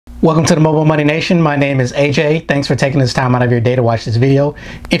Welcome to the Mobile Money Nation. My name is AJ. Thanks for taking this time out of your day to watch this video.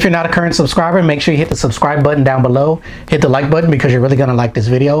 If you're not a current subscriber, make sure you hit the subscribe button down below. Hit the like button because you're really going to like this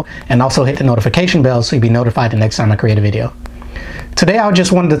video, and also hit the notification bell so you'll be notified the next time I create a video. Today I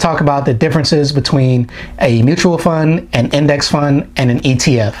just wanted to talk about the differences between a mutual fund, an index fund, and an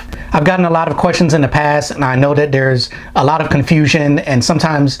ETF. I've gotten a lot of questions in the past, and I know that there's a lot of confusion, and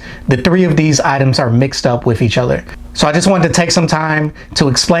sometimes the three of these items are mixed up with each other. So I just wanted to take some time to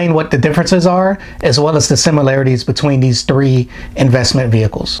explain what the differences are, as well as the similarities between these three investment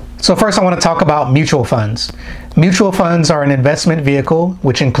vehicles. So first I want to talk about mutual funds. Mutual funds are an investment vehicle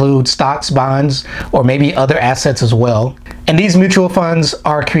which includes stocks, bonds, or maybe other assets as well. And these mutual funds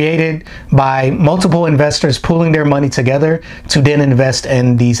are created by multiple investors pooling their money together to then invest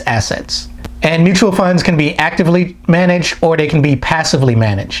in these assets. And mutual funds can be actively managed or they can be passively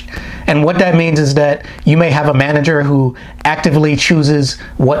managed. And what that means is that you may have a manager who actively chooses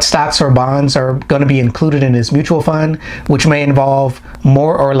what stocks or bonds are going to be included in this mutual fund, which may involve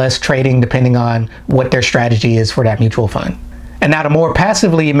more or less trading depending on what their strategy is for that mutual fund. And now the more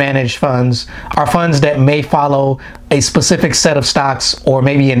passively managed funds are funds that may follow a specific set of stocks or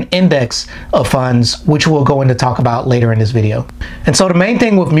maybe an index of funds, which we'll go into talk about later in this video. And so the main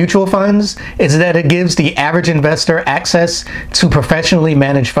thing with mutual funds is that it gives the average investor access to professionally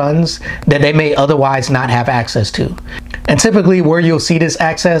managed funds that they may otherwise not have access to. And typically where you'll see this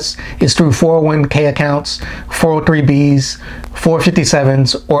access is through 401k accounts, 403bs,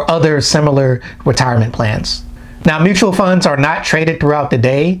 457s, or other similar retirement plans. Now, mutual funds are not traded throughout the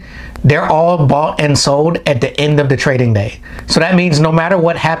day. They're all bought and sold at the end of the trading day. So that means no matter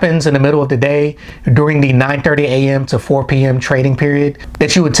what happens in the middle of the day during the 9:30 a.m. to 4 p.m. trading period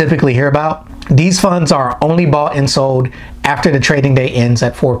that you would typically hear about, these funds are only bought and sold after the trading day ends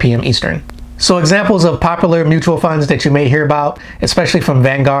at 4 p.m. Eastern. So examples of popular mutual funds that you may hear about, especially from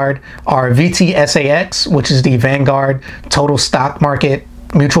Vanguard, are VTSAX, which is the Vanguard Total Stock Market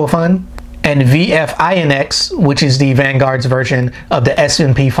Mutual Fund, and VFINX, which is the Vanguard's version of the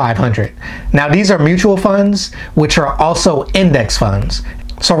S&P 500. Now these are mutual funds, which are also index funds.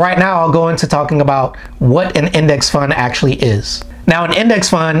 So right now I'll go into talking about what an index fund actually is. Now an index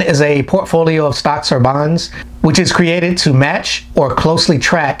fund is a portfolio of stocks or bonds, which is created to match or closely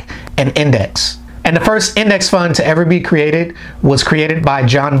track an index. And the first index fund to ever be created was created by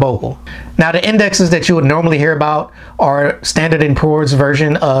John Bogle. Now the indexes that you would normally hear about are Standard & Poor's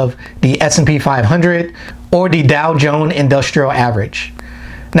version of the S&P 500 or the Dow Jones Industrial Average.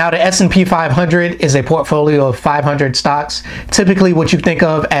 Now the S&P 500 is a portfolio of 500 stocks, typically what you think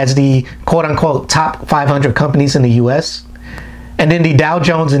of as the quote-unquote top 500 companies in the US. And then the Dow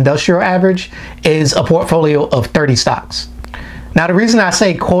Jones Industrial Average is a portfolio of 30 stocks. Now the reason I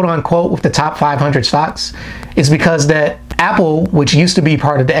say quote unquote with the top 500 stocks is because that Apple, which used to be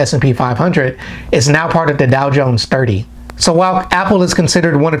part of the S&P 500, is now part of the Dow Jones 30. So while Apple is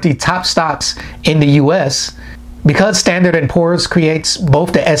considered one of the top stocks in the US, because Standard & Poor's creates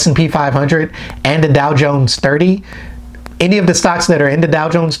both the S&P 500 and the Dow Jones 30, any of the stocks that are in the Dow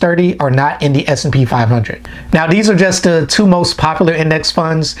Jones 30 are not in the S&P 500. Now these are just the two most popular index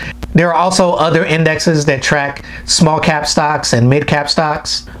funds. There are also other indexes that track small cap stocks and mid cap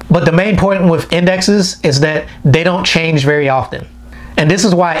stocks. But the main point with indexes is that they don't change very often. And this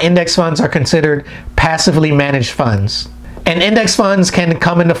is why index funds are considered passively managed funds. And index funds can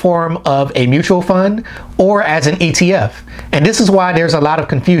come in the form of a mutual fund or as an ETF. And this is why there's a lot of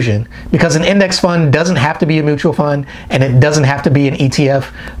confusion, because an index fund doesn't have to be a mutual fund and it doesn't have to be an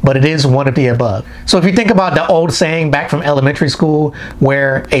ETF, but it is one of the above. So if you think about the old saying back from elementary school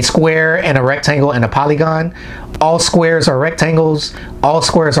where a square and a rectangle and a polygon, all squares are rectangles, all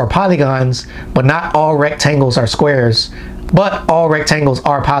squares are polygons, but not all rectangles are squares, but all rectangles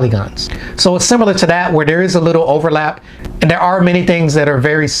are polygons. So it's similar to that, where there is a little overlap, and there are many things that are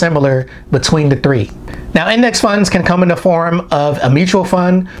very similar between the three. Now index funds can come in the form of a mutual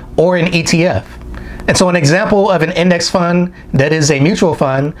fund or an ETF. And so an example of an index fund that is a mutual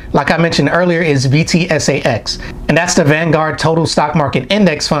fund, like I mentioned earlier, is VTSAX. And that's the Vanguard Total Stock Market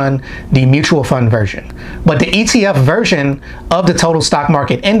Index Fund, the mutual fund version. But the ETF version of the Total Stock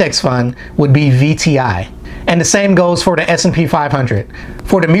Market Index Fund would be VTI. And the same goes for the S&P 500.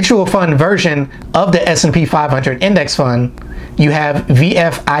 For the mutual fund version of the S&P 500 Index Fund, you have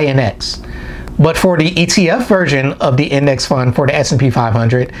VFINX. But for the ETF version of the index fund for the S&P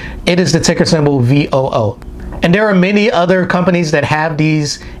 500, it is the ticker symbol VOO. And there are many other companies that have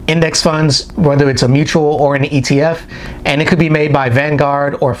these index funds, whether it's a mutual or an ETF, and it could be made by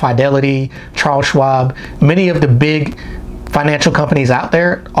Vanguard or Fidelity, Charles Schwab. Many of the big financial companies out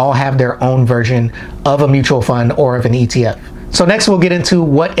there all have their own version of a mutual fund or of an ETF. So next we'll get into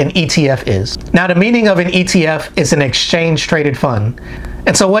what an ETF is. Now the meaning of an ETF is an exchange traded fund.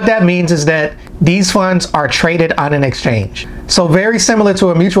 And so what that means is that these funds are traded on an exchange. So very similar to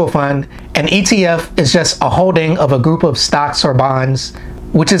a mutual fund, an ETF is just a holding of a group of stocks or bonds,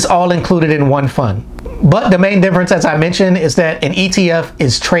 which is all included in one fund. But the main difference, as I mentioned, is that an ETF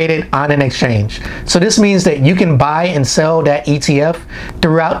is traded on an exchange. So this means that you can buy and sell that ETF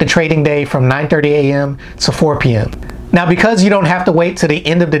throughout the trading day from 9:30 a.m. to 4 p.m. Now, because you don't have to wait to the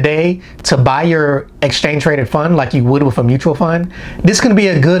end of the day to buy your exchange traded fund like you would with a mutual fund, this can be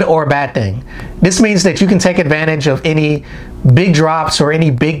a good or a bad thing. This means that you can take advantage of any big drops or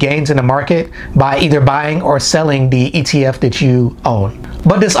any big gains in the market by either buying or selling the ETF that you own.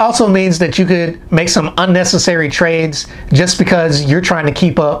 But this also means that you could make some unnecessary trades just because you're trying to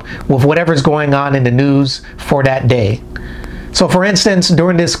keep up with whatever's going on in the news for that day. So for instance,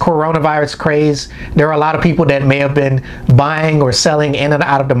 during this coronavirus craze, there are a lot of people that may have been buying or selling in and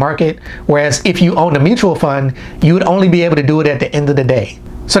out of the market, whereas if you own a mutual fund, you would only be able to do it at the end of the day.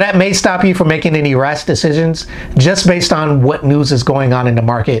 So that may stop you from making any rash decisions just based on what news is going on in the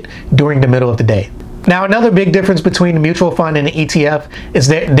market during the middle of the day. Now, another big difference between a mutual fund and an ETF is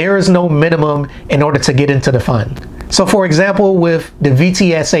that there is no minimum in order to get into the fund. So for example, with the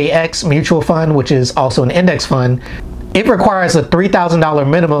VTSAX mutual fund, which is also an index fund, it requires a $3,000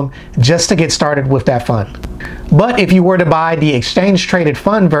 minimum just to get started with that fund. But if you were to buy the exchange traded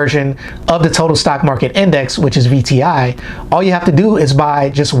fund version of the total stock market index, which is VTI, all you have to do is buy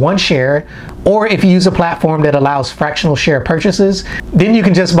just one share, or if you use a platform that allows fractional share purchases, then you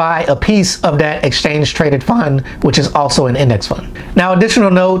can just buy a piece of that exchange traded fund, which is also an index fund. Now,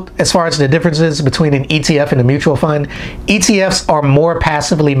 additional note, as far as the differences between an ETF and a mutual fund, ETFs are more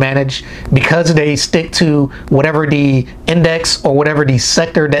passively managed because they stick to whatever the index or whatever the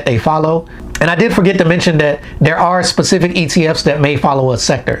sector that they follow. And I did forget to mention that there are specific ETFs that may follow a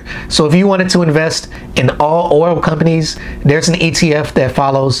sector. So if you wanted to invest in all oil companies, there's an ETF that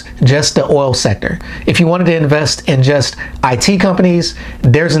follows just the oil sector. If you wanted to invest in just IT companies,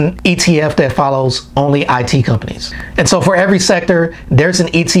 there's an ETF that follows only IT companies. And so for every sector, there's an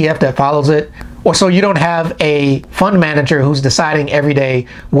ETF that follows it. Or so you don't have a fund manager who's deciding every day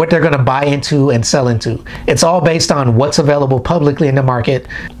what they're going to buy into and sell into. It's all based on what's available publicly in the market,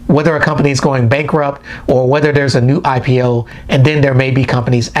 whether a company is going bankrupt or whether there's a new IPO, and then there may be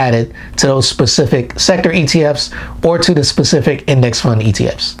companies added to those specific sector ETFs or to the specific index fund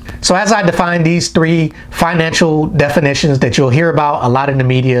ETFs. So as I define these three financial definitions that you'll hear about a lot in the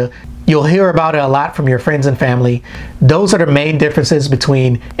media, you'll hear about it a lot from your friends and family. Those are the main differences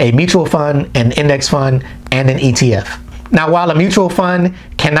between a mutual fund, an index fund, and an ETF. Now, while a mutual fund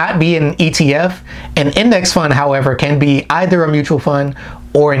cannot be an ETF, an index fund, however, can be either a mutual fund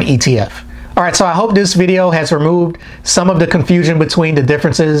or an ETF. All right, so I hope this video has removed some of the confusion between the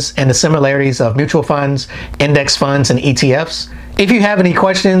differences and the similarities of mutual funds, index funds, and ETFs. If you have any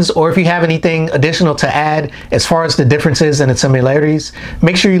questions or if you have anything additional to add as far as the differences and the similarities,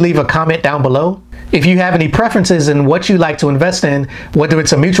 make sure you leave a comment down below. If you have any preferences in what you like to invest in, whether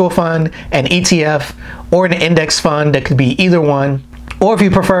it's a mutual fund, an ETF, or an index fund, that could be either one, or if you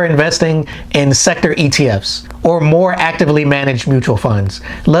prefer investing in sector ETFs or more actively managed mutual funds,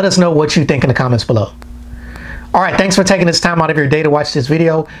 let us know what you think in the comments below. All right, thanks for taking this time out of your day to watch this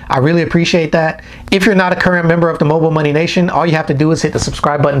video. I really appreciate that. If you're not a current member of the Mobile Money Nation, all you have to do is hit the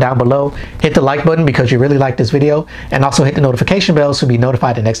subscribe button down below, hit the like button because you really like this video, and also hit the notification bell so you'll be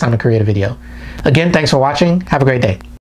notified the next time I create a video. Again, thanks for watching. Have a great day.